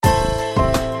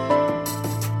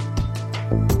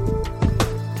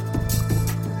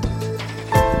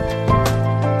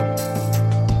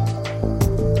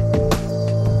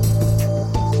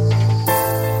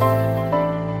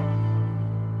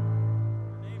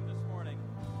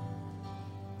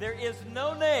There is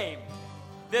no name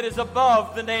that is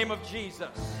above the name of Jesus.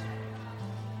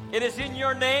 It is in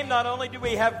your name not only do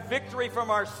we have victory from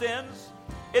our sins,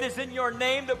 it is in your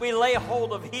name that we lay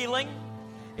hold of healing.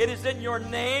 It is in your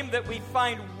name that we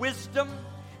find wisdom.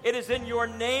 It is in your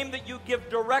name that you give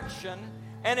direction.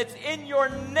 And it's in your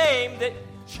name that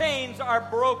chains are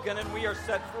broken and we are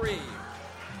set free.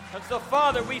 And so,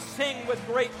 Father, we sing with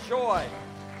great joy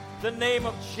the name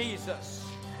of Jesus.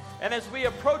 And as we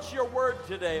approach your word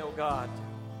today, oh God,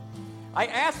 I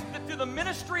ask that through the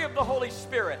ministry of the Holy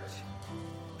Spirit,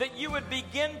 that you would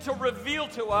begin to reveal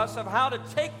to us of how to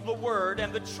take the word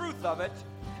and the truth of it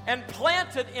and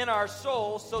plant it in our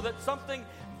souls so that something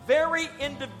very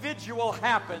individual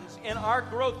happens in our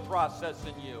growth process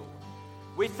in you.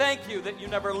 We thank you that you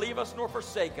never leave us nor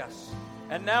forsake us.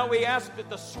 And now we ask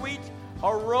that the sweet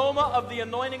aroma of the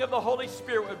anointing of the Holy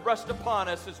Spirit would rest upon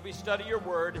us as we study your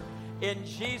word. In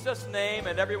Jesus' name,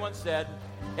 and everyone said,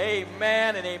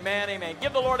 amen and amen, amen.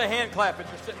 Give the Lord a hand clap if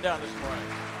you're sitting down this morning.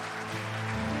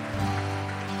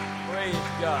 Praise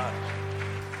God.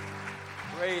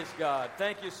 Praise God.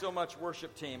 Thank you so much,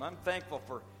 worship team. I'm thankful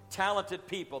for talented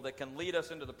people that can lead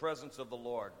us into the presence of the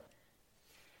Lord.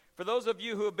 For those of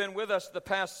you who have been with us the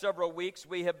past several weeks,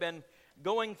 we have been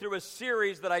going through a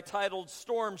series that I titled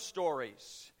Storm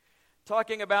Stories,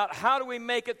 talking about how do we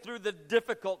make it through the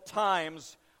difficult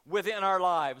times within our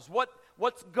lives.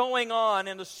 What's going on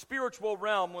in the spiritual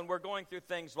realm when we're going through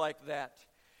things like that.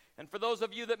 And for those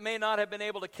of you that may not have been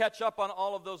able to catch up on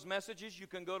all of those messages, you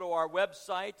can go to our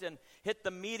website and hit the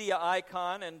media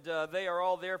icon, and they are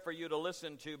all there for you to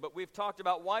listen to. But we've talked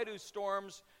about why do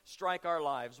storms strike our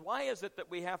lives? Why is it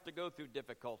that we have to go through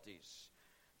difficulties?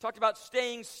 Talked about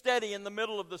staying steady in the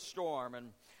middle of the storm and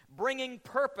bringing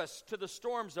purpose to the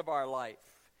storms of our life.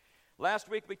 Last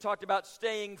week we talked about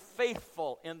staying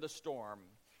faithful in the storm.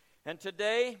 And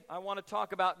today I want to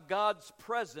talk about God's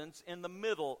presence in the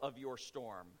middle of your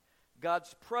storm.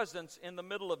 God's presence in the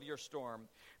middle of your storm.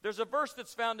 There's a verse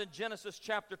that's found in Genesis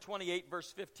chapter 28,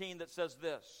 verse 15 that says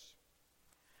this: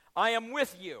 I am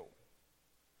with you,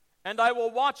 and I will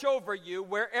watch over you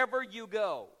wherever you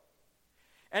go.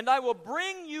 And I will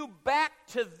bring you back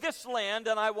to this land,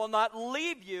 and I will not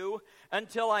leave you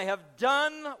until I have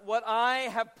done what I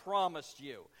have promised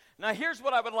you. Now here's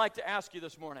what I would like to ask you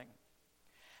this morning.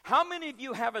 How many of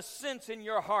you have a sense in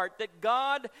your heart that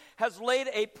God has laid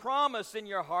a promise in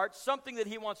your heart, something that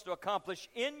he wants to accomplish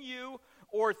in you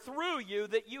or through you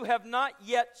that you have not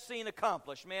yet seen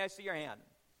accomplished? May I see your hand?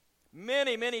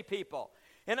 Many, many people.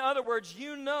 In other words,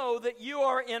 you know that you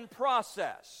are in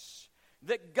process,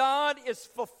 that God is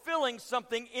fulfilling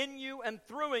something in you and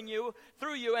through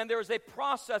you, and there is a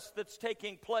process that's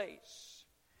taking place.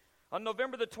 On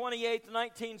November the 28th,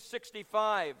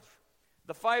 1965,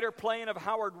 the fighter plane of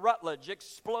Howard Rutledge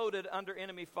exploded under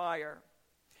enemy fire.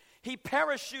 He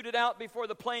parachuted out before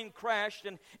the plane crashed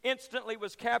and instantly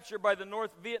was captured by the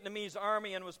North Vietnamese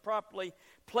Army and was promptly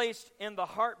placed in the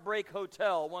Heartbreak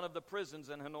Hotel, one of the prisons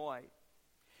in Hanoi.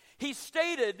 He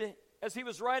stated, as he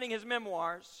was writing his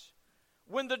memoirs,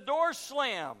 when the door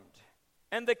slammed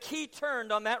and the key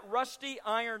turned on that rusty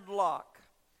iron lock,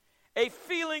 a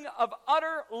feeling of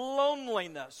utter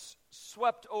loneliness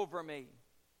swept over me.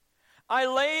 I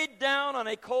laid down on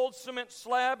a cold cement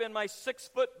slab in my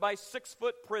 6-foot by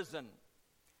 6-foot prison.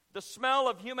 The smell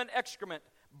of human excrement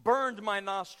burned my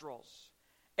nostrils.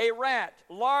 A rat,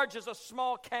 large as a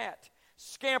small cat,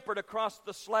 scampered across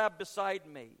the slab beside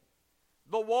me.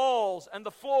 The walls and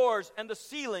the floors and the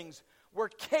ceilings were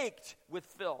caked with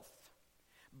filth.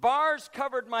 Bars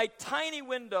covered my tiny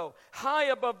window high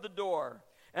above the door,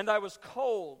 and I was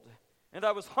cold, and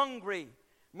I was hungry.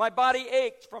 My body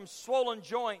ached from swollen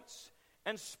joints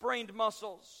and sprained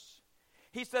muscles.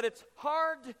 He said it's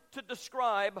hard to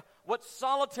describe what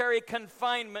solitary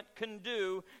confinement can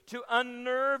do to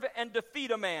unnerve and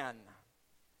defeat a man.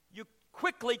 You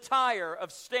quickly tire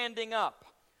of standing up,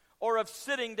 or of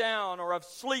sitting down, or of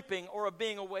sleeping, or of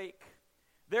being awake.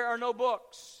 There are no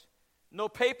books, no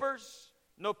papers,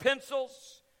 no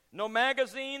pencils, no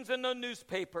magazines, and no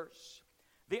newspapers.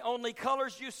 The only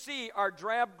colors you see are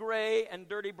drab gray and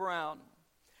dirty brown.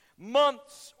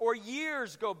 Months or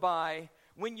years go by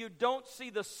when you don't see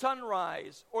the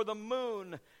sunrise or the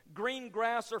moon, green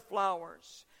grass or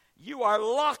flowers. You are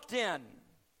locked in,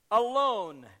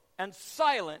 alone and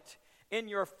silent in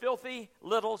your filthy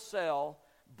little cell,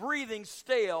 breathing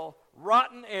stale,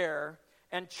 rotten air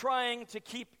and trying to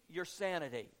keep your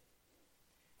sanity.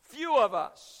 Few of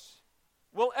us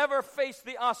will ever face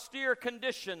the austere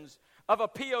conditions of a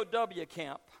POW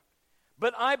camp.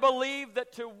 But I believe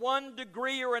that to one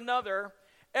degree or another,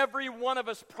 Every one of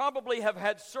us probably have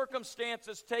had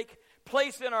circumstances take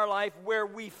place in our life where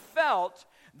we felt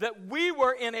that we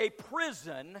were in a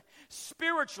prison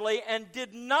spiritually and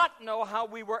did not know how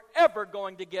we were ever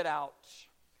going to get out.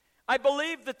 I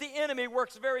believe that the enemy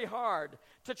works very hard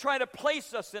to try to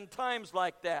place us in times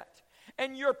like that.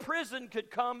 And your prison could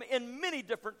come in many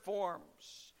different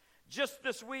forms. Just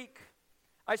this week,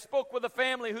 I spoke with a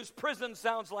family whose prison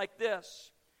sounds like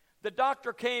this. The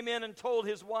doctor came in and told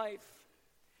his wife,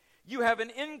 "You have an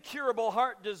incurable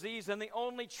heart disease, and the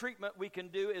only treatment we can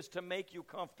do is to make you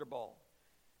comfortable."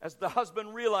 As the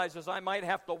husband realizes, I might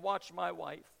have to watch my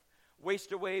wife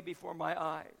waste away before my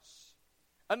eyes.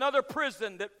 Another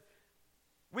prison that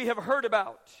we have heard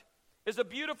about is a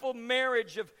beautiful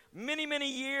marriage of many, many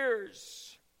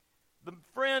years.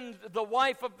 The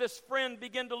wife of this friend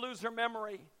began to lose her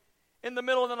memory. In the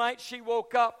middle of the night, she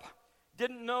woke up,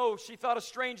 didn't know. She thought a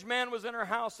strange man was in her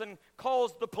house and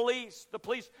calls the police. The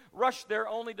police rushed there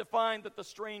only to find that the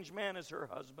strange man is her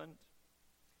husband.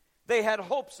 They had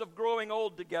hopes of growing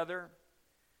old together,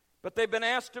 but they've been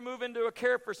asked to move into a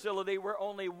care facility where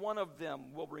only one of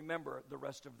them will remember the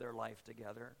rest of their life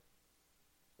together.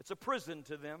 It's a prison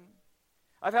to them.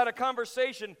 I've had a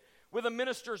conversation with a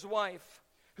minister's wife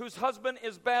whose husband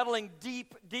is battling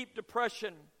deep, deep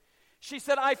depression. She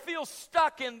said, "I feel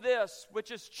stuck in this,"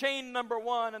 which is chain number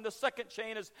one. And the second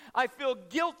chain is, "I feel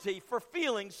guilty for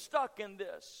feeling stuck in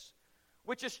this,"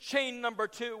 which is chain number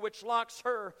two, which locks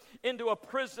her into a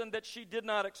prison that she did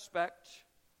not expect.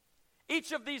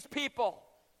 Each of these people,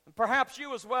 and perhaps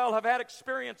you as well, have had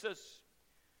experiences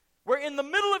where in the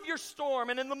middle of your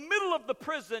storm and in the middle of the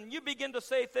prison, you begin to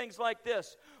say things like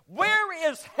this: "Where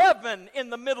is heaven in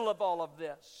the middle of all of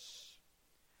this?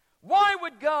 Why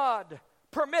would God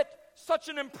permit such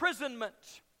an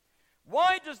imprisonment?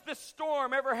 Why does this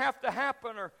storm ever have to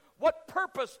happen? Or what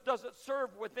purpose does it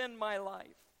serve within my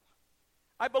life?"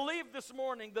 I believe this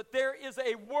morning that there is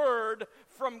a word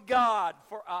from God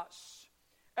for us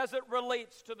as it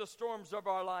relates to the storms of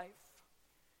our life.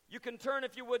 You can turn,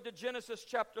 if you would, to Genesis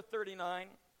chapter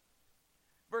 39,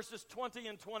 verses 20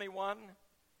 and 21.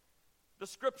 The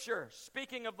scripture,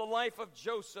 speaking of the life of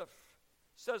Joseph,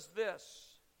 says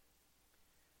this: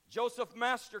 "Joseph's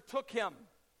master took him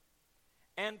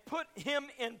and put him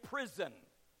in prison,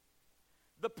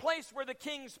 the place where the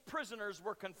king's prisoners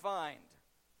were confined.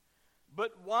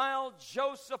 But while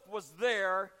Joseph was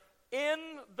there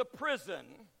in the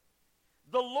prison,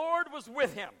 the Lord was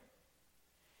with him.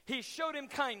 He showed him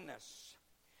kindness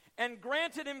and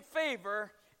granted him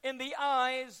favor in the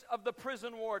eyes of the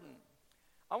prison warden."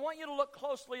 I want you to look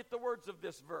closely at the words of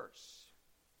this verse,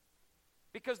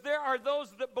 because there are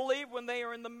those that believe when they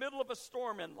are in the middle of a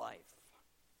storm in life,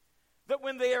 that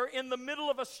when they are in the middle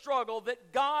of a struggle,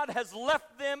 that God has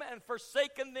left them and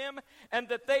forsaken them, and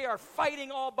that they are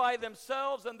fighting all by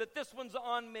themselves, and that this one's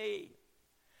on me.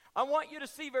 I want you to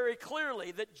see very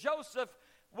clearly that Joseph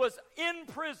was in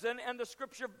prison, and the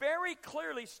scripture very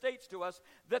clearly states to us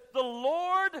that the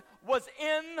Lord was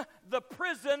in the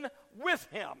prison with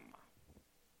him.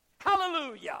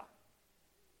 Hallelujah!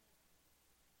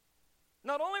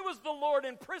 Not only was the Lord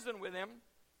in prison with him,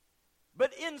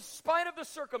 but in spite of the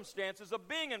circumstances of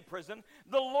being in prison,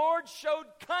 the Lord showed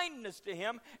kindness to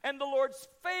him, and the Lord's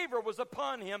favor was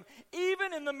upon him,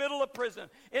 even in the middle of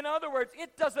prison. In other words,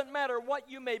 it doesn't matter what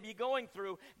you may be going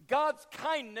through, God's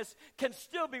kindness can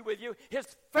still be with you.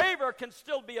 His favor can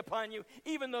still be upon you,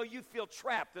 even though you feel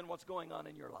trapped in what's going on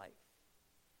in your life.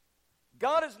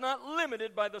 God is not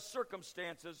limited by the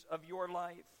circumstances of your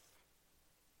life.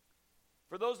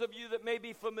 For those of you that may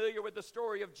be familiar with the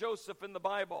story of Joseph in the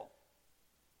Bible,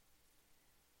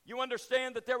 you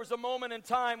understand that there was a moment in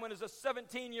time when, as a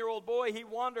 17-year-old boy, he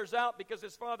wanders out because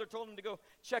his father told him to go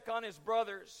check on his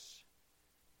brothers.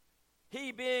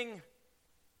 He, being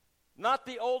not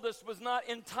the oldest, was not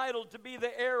entitled to be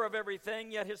the heir of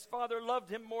everything, yet his father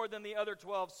loved him more than the other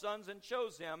 12 sons and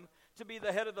chose him to be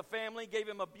the head of the family, gave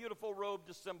him a beautiful robe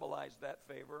to symbolize that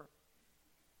favor.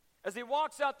 As he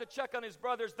walks out to check on his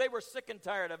brothers, they were sick and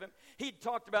tired of him. He'd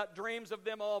talked about dreams of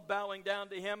them all bowing down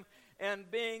to him, and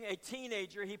being a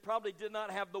teenager, he probably did not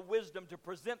have the wisdom to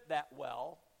present that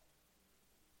well.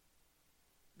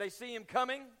 They see him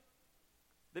coming.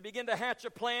 They begin to hatch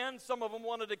a plan. Some of them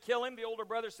wanted to kill him. The older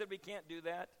brother said, "We can't do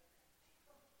that."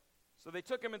 So they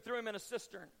took him and threw him in a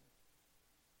cistern.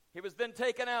 He was then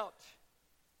taken out,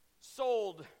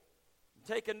 sold,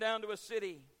 taken down to a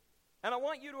city. And I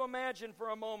want you to imagine for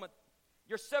a moment,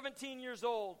 you're 17 years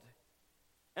old,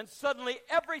 and suddenly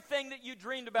everything that you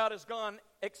dreamed about is gone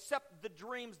except the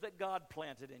dreams that God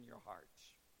planted in your heart.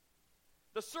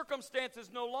 The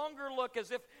circumstances no longer look as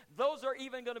if those are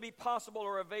even going to be possible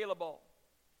or available.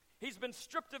 He's been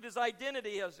stripped of his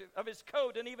identity, of his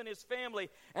coat, and even his family.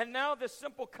 And now this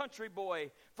simple country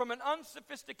boy from an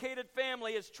unsophisticated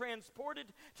family is transported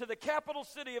to the capital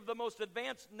city of the most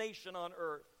advanced nation on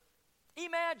earth.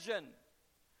 Imagine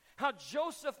how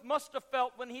Joseph must have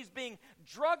felt when he's being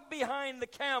dragged behind the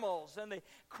camels and they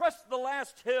crest the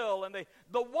last hill and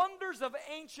the wonders of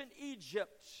ancient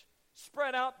Egypt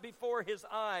spread out before his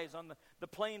eyes on the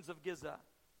plains of Giza.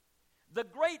 The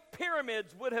great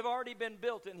pyramids would have already been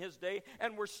built in his day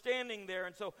and were standing there.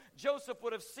 And so Joseph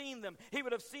would have seen them. He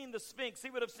would have seen the Sphinx. He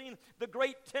would have seen the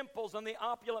great temples and the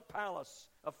opulent palace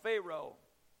of Pharaoh.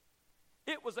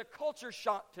 It was a culture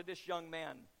shock to this young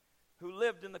man who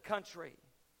lived in the country.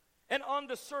 And on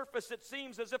the surface, it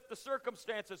seems as if the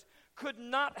circumstances could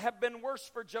not have been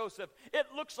worse for Joseph. It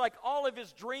looks like all of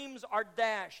his dreams are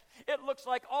dashed. It looks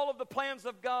like all of the plans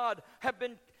of God have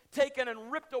been taken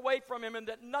and ripped away from him, and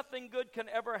that nothing good can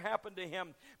ever happen to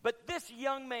him. But this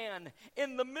young man,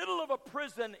 in the middle of a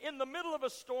prison, in the middle of a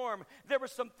storm, there were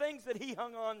some things that he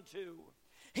hung on to.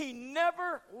 He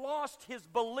never lost his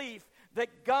belief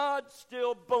that God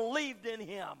still believed in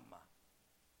him.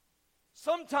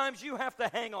 Sometimes you have to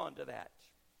hang on to that.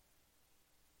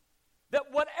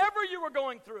 That whatever you were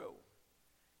going through,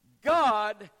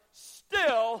 God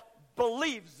still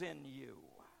believes in you.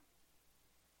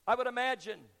 I would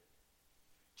imagine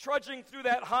trudging through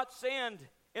that hot sand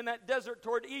in that desert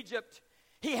toward Egypt,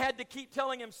 he had to keep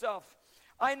telling himself,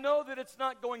 I know that it's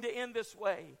not going to end this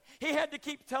way. He had to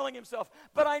keep telling himself,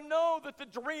 but I know that the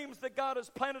dreams that God has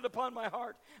planted upon my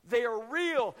heart, they are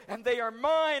real and they are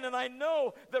mine, and I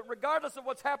know that regardless of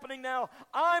what's happening now,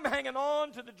 I'm hanging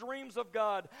on to the dreams of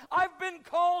God. I've been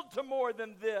called to more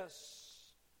than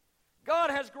this.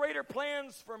 God has greater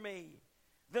plans for me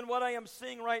than what I am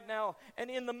seeing right now. And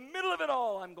in the middle of it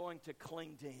all, I'm going to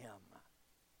cling to him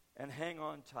and hang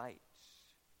on tight.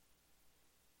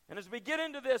 And as we get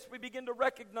into this, we begin to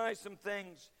recognize some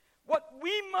things. What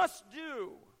we must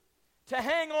do to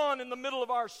hang on in the middle of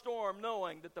our storm,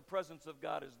 knowing that the presence of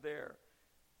God is there.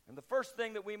 And the first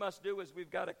thing that we must do is we've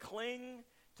got to cling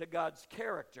to God's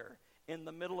character in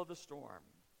the middle of the storm.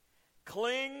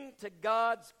 Cling to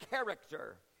God's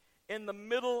character in the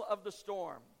middle of the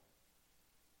storm.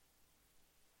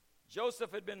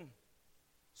 Joseph had been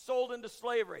sold into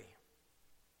slavery.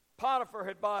 Potiphar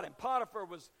had bought him. Potiphar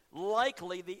was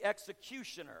likely the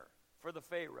executioner for the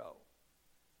Pharaoh,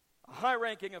 a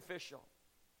high-ranking official.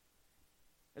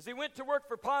 As he went to work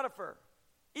for Potiphar,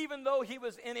 even though he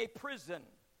was in a prison,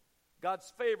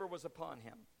 God's favor was upon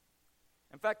him.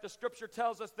 In fact, the scripture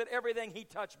tells us that everything he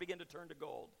touched began to turn to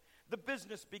gold. The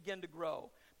business began to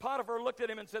grow. Potiphar looked at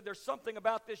him and said, there's something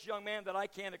about this young man that I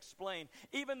can't explain.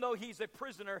 Even though he's a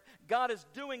prisoner, God is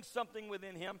doing something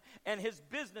within him, and his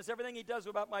business, everything he does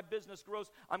about my business grows.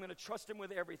 I'm going to trust him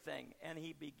with everything. And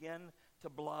he began to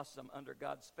blossom under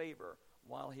God's favor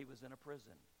while he was in a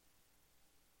prison.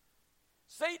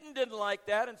 Satan didn't like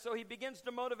that, and so he begins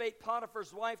to motivate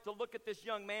Potiphar's wife to look at this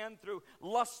young man through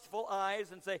lustful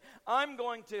eyes and say, I'm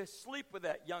going to sleep with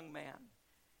that young man.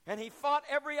 And he fought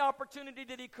every opportunity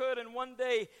that he could, and one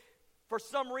day, for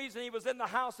some reason, he was in the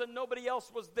house and nobody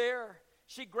else was there.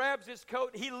 She grabs his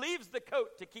coat. He leaves the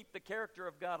coat to keep the character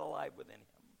of God alive within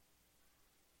him.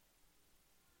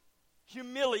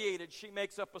 Humiliated, she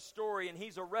makes up a story, and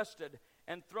he's arrested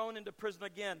and thrown into prison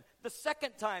again. The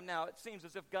second time now, it seems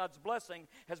as if God's blessing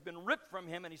has been ripped from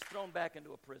him and he's thrown back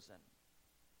into a prison.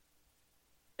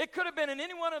 It could have been in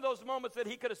any one of those moments that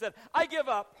he could have said, I give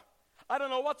up. I don't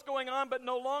know what's going on, but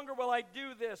no longer will I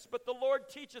do this. But the Lord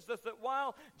teaches us that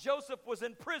while Joseph was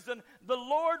in prison, the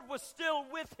Lord was still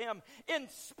with him. In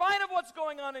spite of what's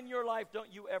going on in your life,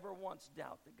 don't you ever once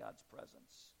doubt that God's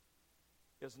presence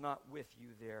is not with you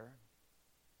there.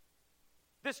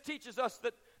 This teaches us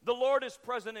that the Lord is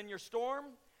present in your storm,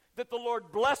 that the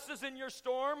Lord blesses in your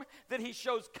storm, that he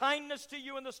shows kindness to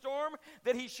you in the storm,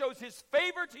 that he shows his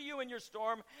favor to you in your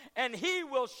storm, and he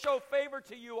will show favor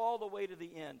to you all the way to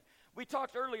the end. We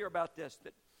talked earlier about this,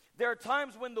 that there are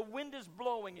times when the wind is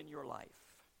blowing in your life,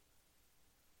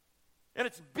 and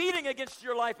it's beating against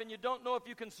your life, and you don't know if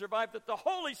you can survive, that the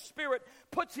Holy Spirit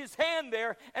puts his hand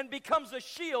there and becomes a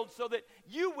shield so that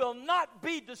you will not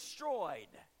be destroyed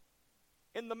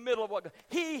in the middle of what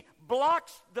he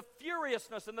blocks the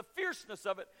furiousness and the fierceness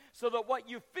of it so that what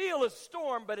you feel is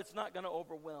storm, but it's not going to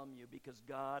overwhelm you because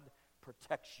God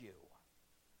protects you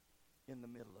in the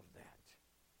middle of that.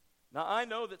 Now, I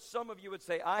know that some of you would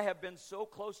say, I have been so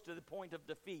close to the point of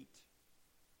defeat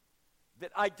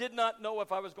that I did not know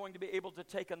if I was going to be able to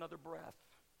take another breath.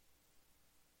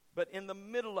 But in the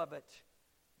middle of it,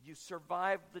 you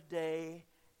survived the day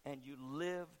and you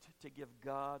lived to give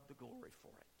God the glory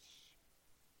for it.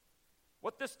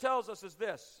 What this tells us is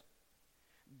this: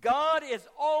 God is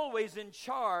always in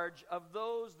charge of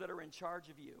those that are in charge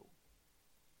of you.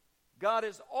 God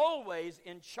is always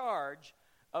in charge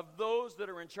of those that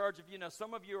are in charge of you. Now,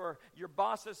 some of you are, your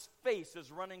boss's face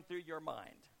is running through your mind.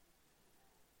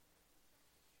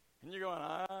 And you're going,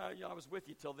 I was with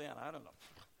you till then. I don't know.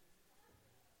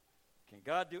 Can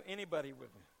God do anything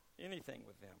with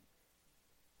them?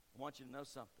 I want you to know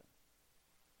something.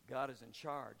 God is in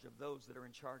charge of those that are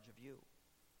in charge of you.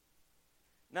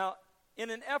 Now, in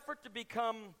an effort to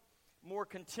become more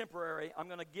contemporary, I'm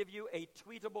going to give you a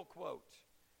tweetable quote.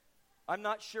 I'm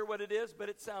not sure what it is, but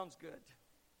it sounds good.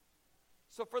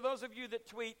 So for those of you that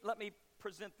tweet, let me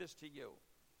present this to you.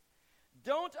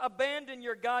 Don't abandon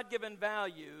your God-given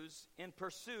values in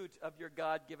pursuit of your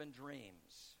God-given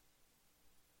dreams.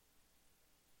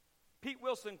 Pete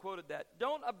Wilson quoted that.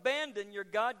 Don't abandon your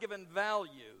God-given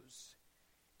values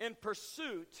in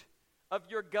pursuit of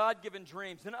your God-given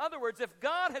dreams. In other words, if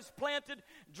God has planted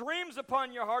dreams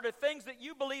upon your heart or things that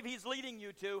you believe He's leading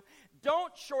you to,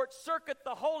 don't short-circuit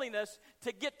the holiness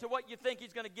to get to what you think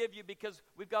He's going to give you, because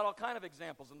we've got all kind of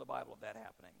examples in the Bible of that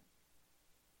happening.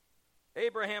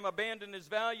 Abraham abandoned his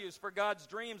values for God's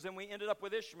dreams, and we ended up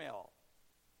with Ishmael.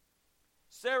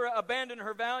 Sarah abandoned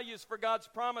her values for God's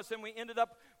promise, and we ended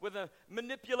up with a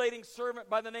manipulating servant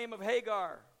by the name of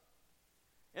Hagar.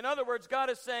 In other words, God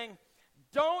is saying,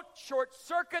 don't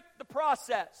short-circuit the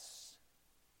process.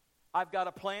 I've got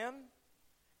a plan,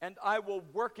 and I will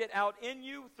work it out in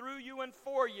you, through you, and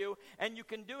for you, and you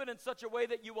can do it in such a way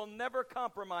that you will never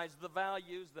compromise the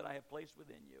values that I have placed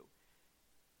within you.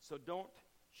 So don't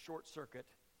short-circuit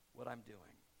what I'm doing.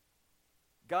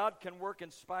 God can work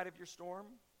in spite of your storm.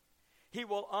 He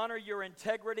will honor your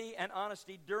integrity and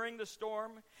honesty during the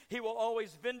storm. He will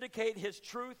always vindicate His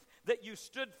truth that you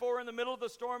stood for in the middle of the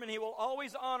storm, and He will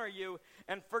always honor you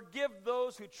and forgive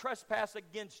those who trespass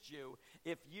against you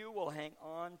if you will hang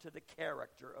on to the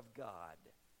character of God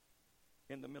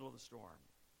in the middle of the storm.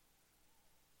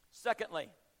 Secondly,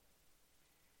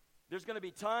 there's going to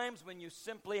be times when you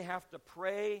simply have to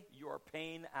pray your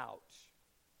pain out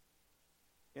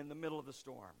in the middle of the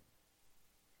storm.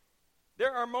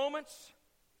 There are moments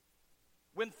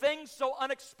when things so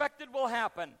unexpected will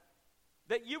happen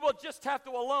that you will just have to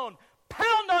alone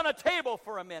pound on a table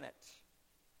for a minute.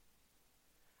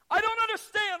 I don't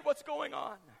understand what's going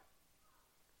on.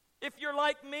 If you're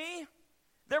like me,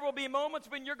 there will be moments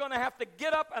when you're going to have to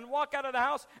get up and walk out of the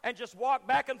house and just walk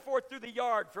back and forth through the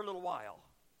yard for a little while.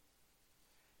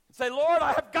 And say, Lord,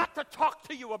 I have got to talk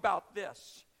to you about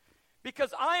this,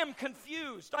 because I am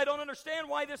confused. I don't understand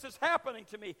why this is happening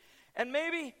to me. And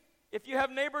maybe if you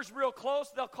have neighbors real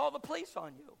close, they'll call the police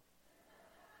on you.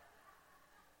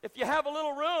 If you have a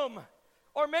little room,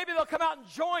 or maybe they'll come out and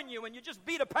join you and you just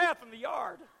beat a path in the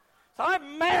yard. So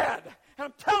I'm mad, and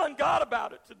I'm telling God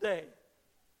about it today.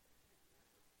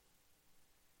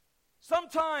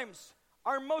 Sometimes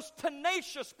our most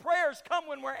tenacious prayers come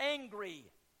when we're angry.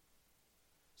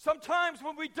 Sometimes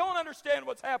when we don't understand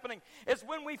what's happening is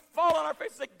when we fall on our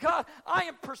face and say, God, I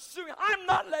am pursuing. I'm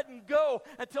not letting go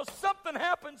until something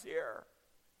happens here.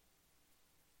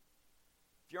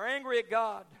 If you're angry at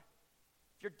God,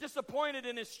 if you're disappointed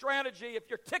in His strategy, if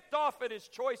you're ticked off at His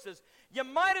choices, you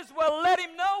might as well let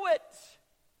Him know it,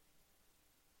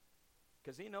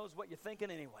 because He knows what you're thinking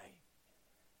anyway.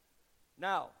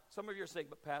 Now, some of you are saying,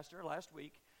 but Pastor, last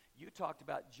week you talked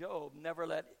about Job never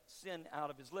let sin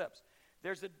out of his lips.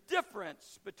 There's a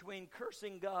difference between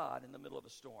cursing God in the middle of a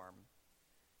storm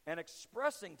and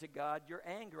expressing to God your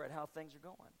anger at how things are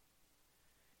going.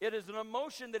 It is an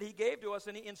emotion that He gave to us,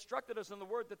 and He instructed us in the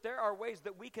Word that there are ways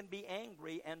that we can be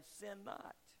angry and sin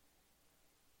not.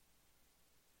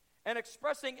 And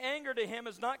expressing anger to Him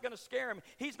is not going to scare Him.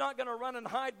 He's not going to run and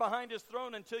hide behind His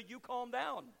throne until you calm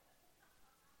down.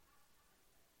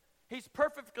 He's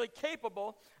perfectly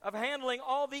capable of handling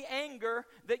all the anger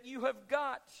that you have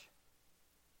got.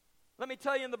 Let me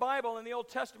tell you, in the Bible, in the Old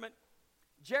Testament,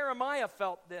 Jeremiah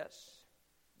felt this.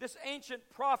 This ancient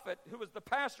prophet who was the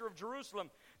pastor of Jerusalem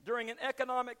during an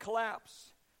economic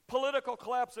collapse, political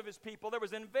collapse of his people. There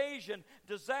was invasion,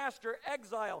 disaster,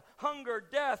 exile, hunger,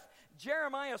 death.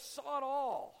 Jeremiah saw it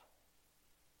all.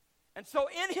 And so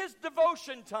in his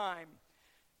devotion time,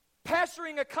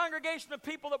 pastoring a congregation of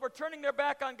people that were turning their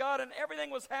back on God and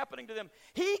everything was happening to them,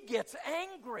 he gets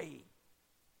angry.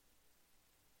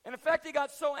 And in fact, he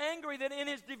got so angry that in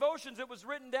his devotions it was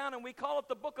written down, and we call it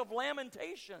the Book of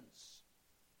Lamentations.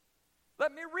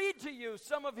 Let me read to you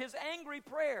some of his angry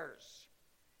prayers.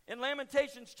 In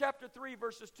Lamentations chapter 3,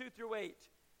 verses 2 through 8.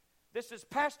 This is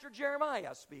Pastor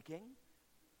Jeremiah speaking.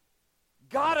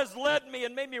 God has led me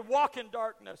and made me walk in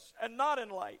darkness and not in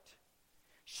light.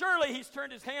 Surely he's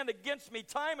turned his hand against me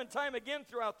time and time again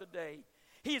throughout the day.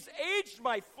 He's aged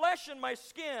my flesh and my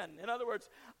skin. In other words,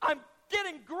 I'm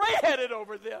getting gray-headed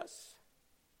over this.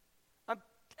 I'm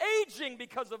aging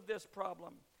because of this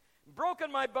problem. Broken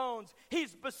my bones.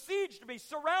 He's besieged me,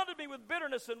 surrounded me with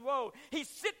bitterness and woe. He's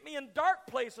set me in dark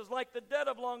places like the dead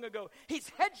of long ago. He's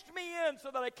hedged me in so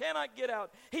that I cannot get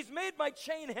out. He's made my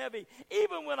chain heavy.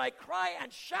 Even when I cry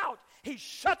and shout, he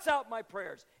shuts out my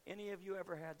prayers. Any of you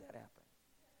ever had that happen?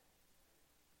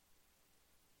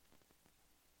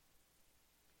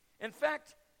 In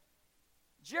fact,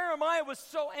 Jeremiah was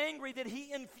so angry that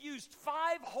he infused 5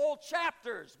 whole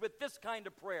chapters with this kind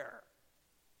of prayer.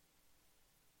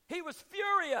 He was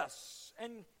furious.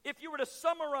 And if you were to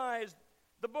summarize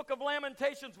the book of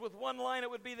Lamentations with one line, it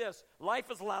would be this: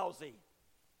 life is lousy.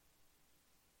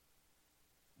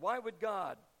 Why would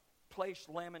God place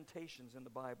Lamentations in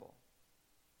the Bible?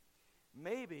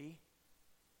 Maybe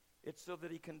it's so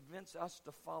that he convinces us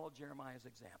to follow Jeremiah's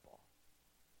example.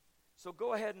 So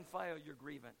go ahead and file your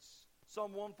grievance.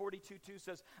 Psalm 142:2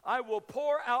 says, I will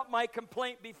pour out my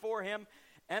complaint before him,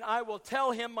 and I will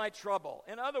tell him my trouble.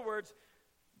 In other words,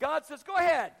 God says, go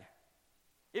ahead.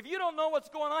 If you don't know what's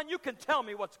going on, you can tell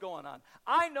me what's going on.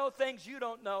 I know things you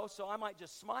don't know, so I might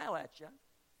just smile at you.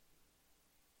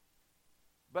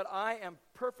 But I am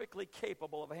perfectly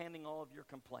capable of handling all of your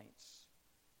complaints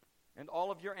and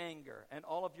all of your anger and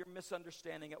all of your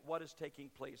misunderstanding at what is taking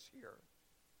place here.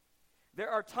 There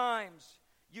are times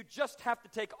you just have to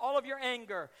take all of your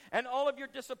anger and all of your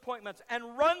disappointments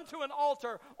and run to an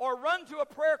altar or run to a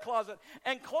prayer closet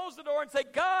and close the door and say,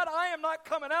 God, I am not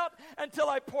coming out until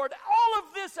I poured all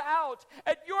of this out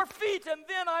at your feet, and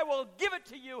then I will give it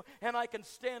to you, and I can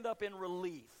stand up in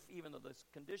relief. Even though the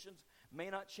conditions may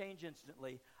not change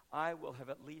instantly, I will have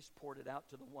at least poured it out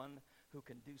to the one who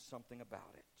can do something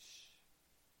about it.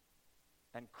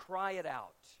 And cry it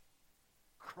out.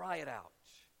 Cry it out.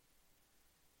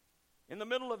 In the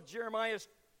middle of Jeremiah's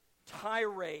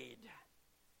tirade,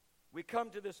 we come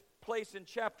to this place in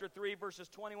chapter 3, verses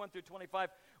 21 through 25,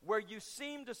 where you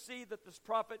seem to see that this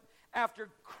prophet, after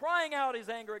crying out his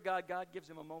anger at God, God gives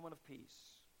him a moment of peace.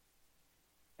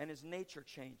 And his nature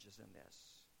changes in this.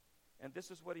 And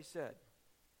this is what he said.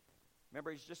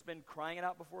 Remember, he's just been crying it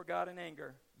out before God in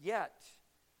anger. Yet,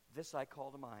 this I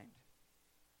call to mind.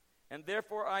 And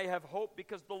therefore I have hope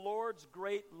because of the Lord's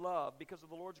great love,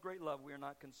 we are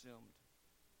not consumed.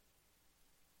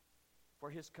 For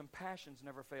his compassions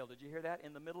never fail. Did you hear that?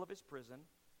 In the middle of his prison,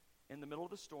 in the middle of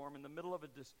the storm, in the middle of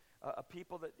a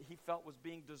people that he felt was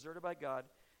being deserted by God,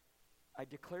 I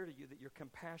declare to you that your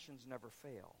compassions never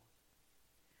fail.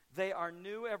 They are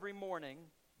new every morning.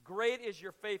 Great is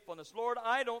your faithfulness. Lord,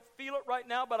 I don't feel it right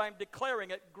now, but I'm declaring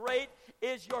it. Great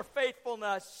is your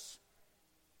faithfulness.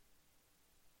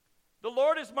 The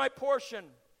Lord is my portion.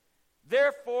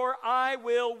 Therefore, I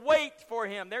will wait for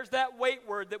him. There's that wait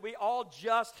word that we all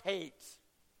just hate.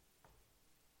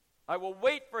 I will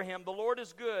wait for him. The Lord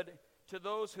is good to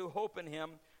those who hope in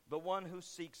him, the one who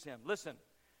seeks him. Listen,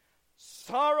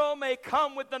 sorrow may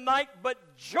come with the night,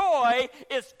 but joy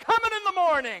is coming in the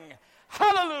morning.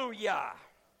 Hallelujah.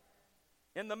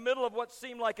 In the middle of what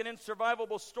seemed like an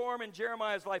insurvivable storm in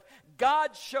Jeremiah's life,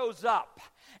 God shows up,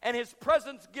 and his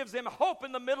presence gives him hope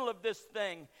in the middle of this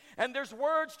thing. And there's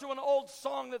words to an old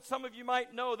song that some of you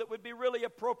might know that would be really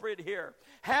appropriate here.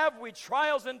 Have we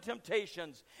trials and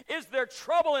temptations? Is there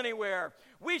trouble anywhere?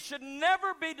 We should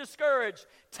never be discouraged.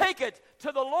 Take it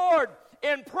to the Lord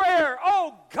in prayer.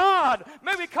 Oh God,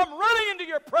 may we come running into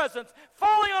your presence,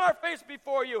 falling on our face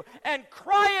before you, and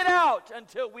cry it out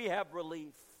until we have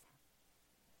relief.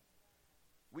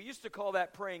 We used to call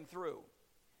that praying through.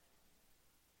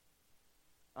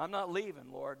 I'm not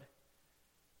leaving, Lord,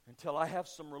 until I have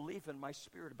some relief in my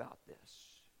spirit about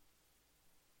this.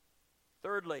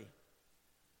 Thirdly,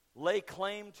 lay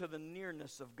claim to the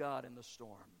nearness of God in the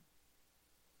storm.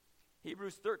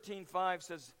 Hebrews 13:5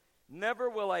 says, never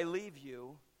will I leave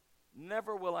you,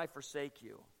 never will I forsake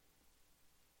you.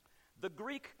 The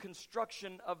Greek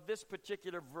construction of this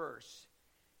particular verse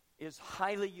is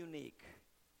highly unique,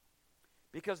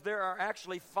 because there are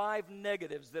actually 5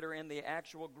 negatives that are in the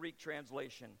actual Greek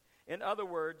translation. In other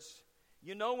words,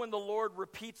 you know when the Lord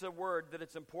repeats a word that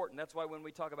it's important. That's why when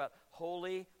we talk about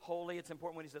holy, holy, it's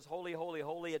important. When he says holy, holy,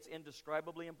 holy, it's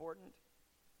indescribably important.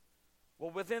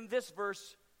 Well, within this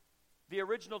verse, the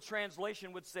original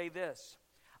translation would say this: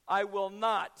 I will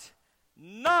not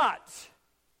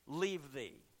leave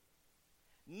thee.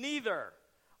 Neither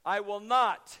I will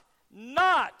not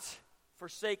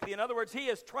forsake thee. In other words, he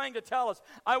is trying to tell us,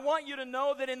 I want you to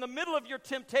know that in the middle of your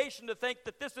temptation to think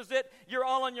that this is it, you're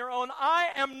all on your own, I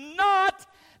am not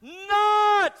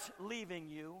leaving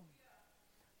you.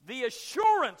 The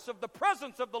assurance of the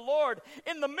presence of the Lord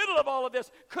in the middle of all of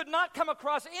this could not come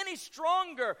across any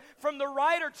stronger from the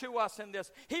writer to us in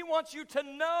this. He wants you to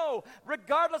know,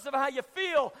 regardless of how you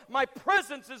feel, my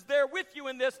presence is there with you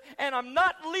in this, and I'm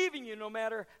not leaving you no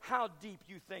matter how deep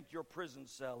you think your prison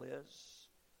cell is.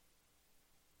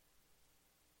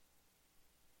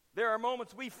 There are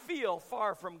moments we feel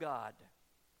far from God.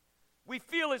 We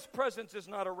feel His presence is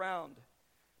not around.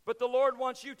 But the Lord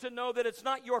wants you to know that it's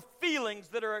not your feelings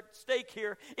that are at stake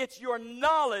here. It's your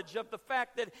knowledge of the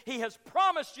fact that He has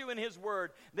promised you in His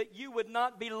Word that you would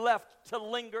not be left to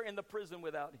linger in the prison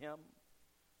without Him.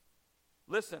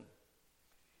 Listen,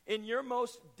 in your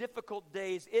most difficult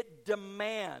days, it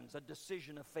demands a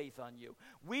decision of faith on you.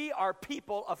 We are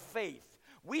people of faith.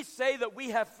 We say that we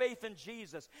have faith in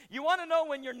Jesus. You want to know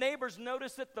when your neighbors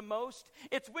notice it the most?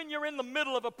 It's when you're in the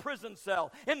middle of a prison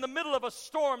cell, in the middle of a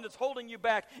storm that's holding you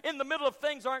back, in the middle of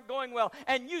things aren't going well,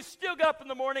 and you still get up in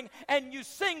the morning and you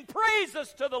sing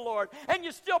praises to the Lord, and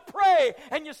you still pray,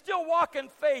 and you still walk in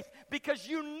faith, because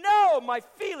you know my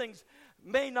feelings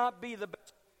may not be the best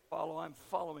to follow. I'm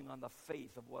following on the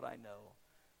faith of what I know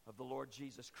of the Lord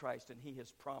Jesus Christ, and He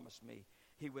has promised me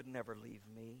He would never leave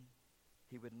me.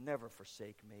 He would never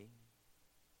forsake me.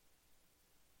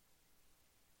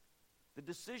 The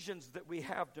decisions that we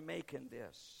have to make in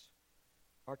this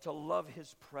are to love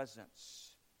His presence.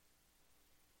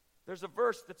 There's a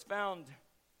verse that's found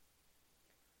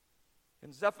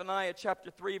in Zephaniah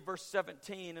chapter 3, verse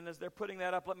 17, and as they're putting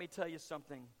that up, let me tell you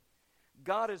something.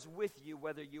 God is with you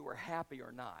whether you are happy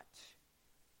or not.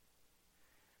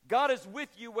 God is with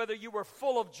you whether you are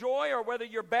full of joy or whether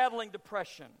you're battling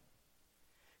depression.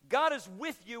 God is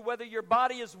with you whether your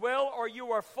body is well or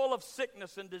you are full of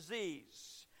sickness and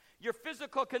disease. Your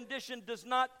physical condition does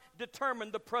not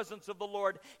determine the presence of the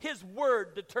Lord. His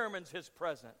Word determines His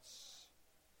presence.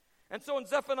 And so in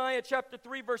Zephaniah chapter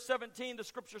 3, verse 17, the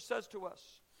Scripture says to us,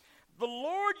 the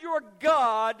Lord your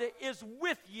God is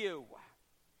with you.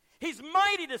 He's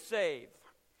mighty to save.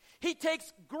 He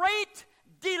takes great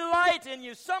delight in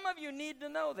you. Some of you need to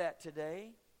know that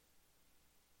today,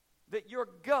 that your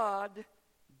God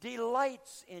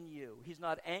delights in you. He's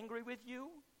not angry with you.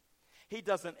 He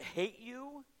doesn't hate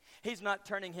you. He's not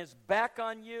turning His back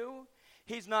on you.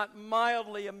 He's not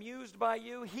mildly amused by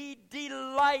you. He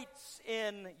delights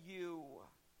in you.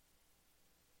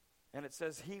 And it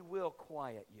says He will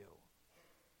quiet you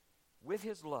with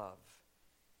His love,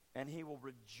 and He will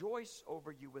rejoice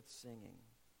over you with singing.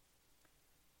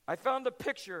 I found a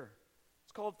picture.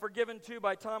 It's called Forgiven Too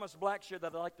by Thomas Blackshear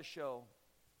that I'd like to show,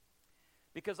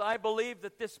 because I believe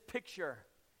that this picture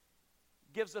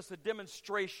gives us a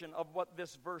demonstration of what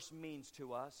this verse means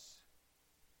to us.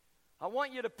 I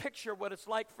want you to picture what it's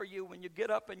like for you when you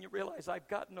get up and you realize, I've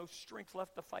got no strength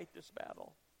left to fight this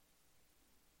battle.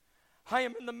 I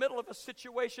am in the middle of a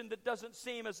situation that doesn't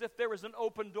seem as if there is an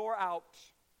open door out.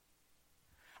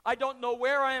 I don't know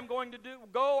where I am going to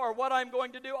go or what I'm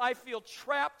going to do. I feel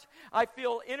trapped. I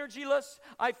feel energyless.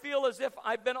 I feel as if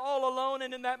I've been all alone.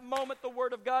 And in that moment, the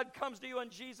Word of God comes to you, and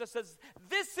Jesus says,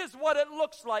 this is what it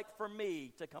looks like for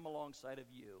me to come alongside of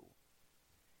you.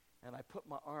 And I put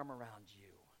my arm around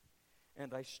you,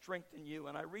 and I strengthen you.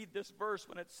 And I read this verse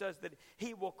when it says that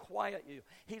He will quiet you.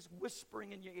 He's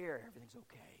whispering in your ear, everything's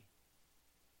okay.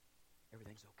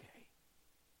 Everything's okay.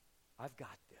 I've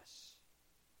got this.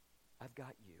 I've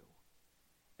got you.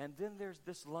 And then there's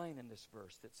this line in this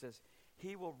verse that says,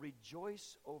 He will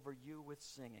rejoice over you with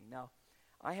singing. Now,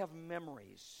 I have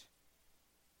memories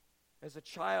as a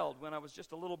child when I was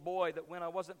just a little boy that when I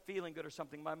wasn't feeling good or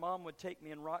something, my mom would take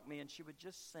me and rock me and she would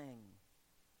just sing.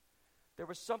 There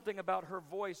was something about her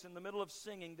voice in the middle of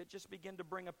singing that just began to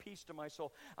bring a peace to my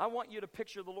soul. I want you to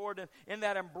picture the Lord in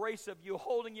that embrace of you,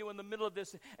 holding you in the middle of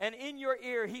this, and in your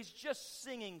ear, He's just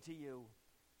singing to you.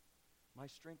 My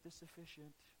strength is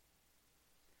sufficient.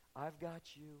 I've got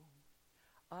you.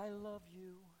 I love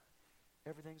you.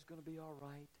 Everything's going to be all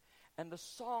right. And the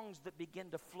songs that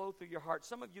begin to flow through your heart.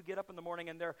 Some of you get up in the morning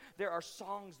and there are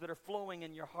songs that are flowing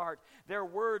in your heart. There are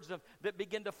words that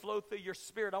begin to flow through your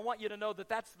spirit. I want you to know that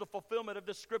that's the fulfillment of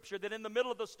the Scripture, that in the middle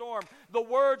of the storm, the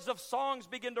words of songs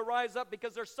begin to rise up,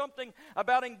 because there's something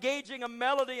about engaging a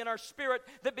melody in our spirit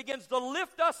that begins to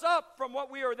lift us up from what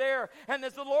we are there. And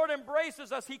as the Lord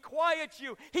embraces us, He quiets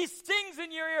you. He sings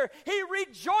in your ear. He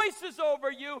rejoices over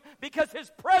you because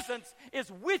His presence is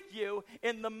with you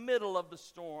in the middle of the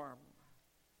storm.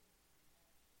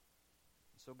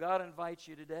 So God invites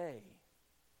you today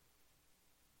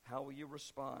How will you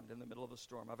respond in the middle of the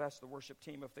storm? I've asked the worship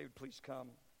team if they would please come.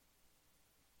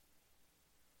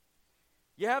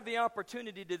 You have the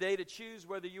opportunity today to choose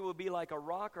whether you will be like a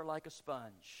rock or like a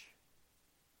sponge.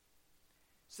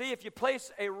 See, if you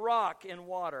place a rock in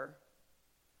water,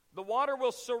 the water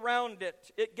will surround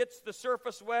it. It gets the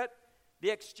surface wet. The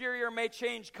exterior may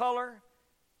change color.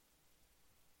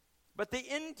 But the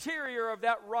interior of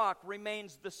that rock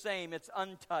remains the same. It's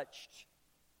untouched.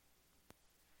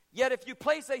 Yet if you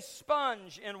place a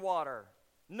sponge in water,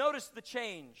 notice the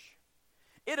change.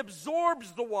 It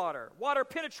absorbs the water. Water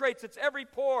penetrates its every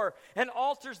pore and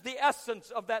alters the essence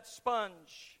of that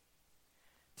sponge.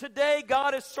 Today,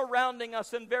 God is surrounding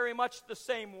us in very much the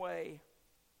same way.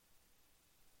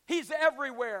 He's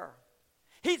everywhere.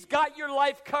 He's got your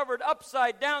life covered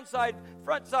upside, downside,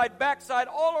 front side, back side,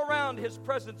 all around. His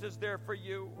presence is there for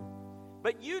you.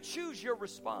 But you choose your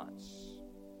response.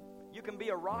 You can be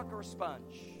a rock or a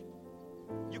sponge.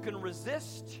 You can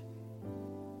resist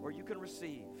or you can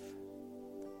receive.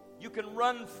 You can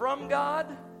run from God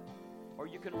or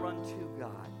you can run to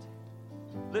God.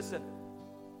 Listen,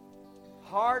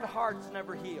 hard hearts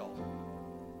never heal.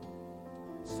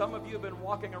 Some of you have been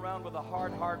walking around with a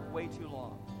hard heart way too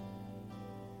long.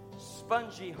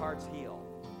 Spongy hearts heal.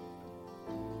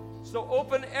 So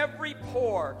open every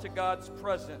pore to God's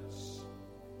presence.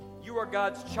 You are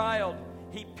God's child.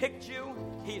 He picked you.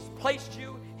 He's placed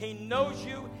you. He knows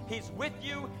you. He's with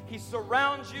you. He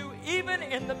surrounds you. Even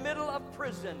in the middle of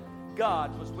prison,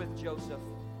 God was with Joseph.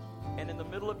 And in the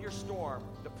middle of your storm,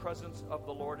 the presence of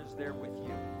the Lord is there with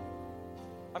you.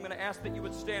 I'm going to ask that you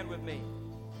would stand with me.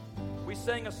 We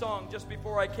sang a song just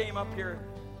before I came up here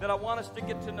that I want us to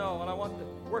get to know, and I want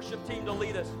the worship team to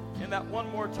lead us in that one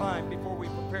more time before we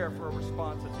prepare for a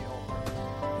response at the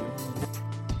altar.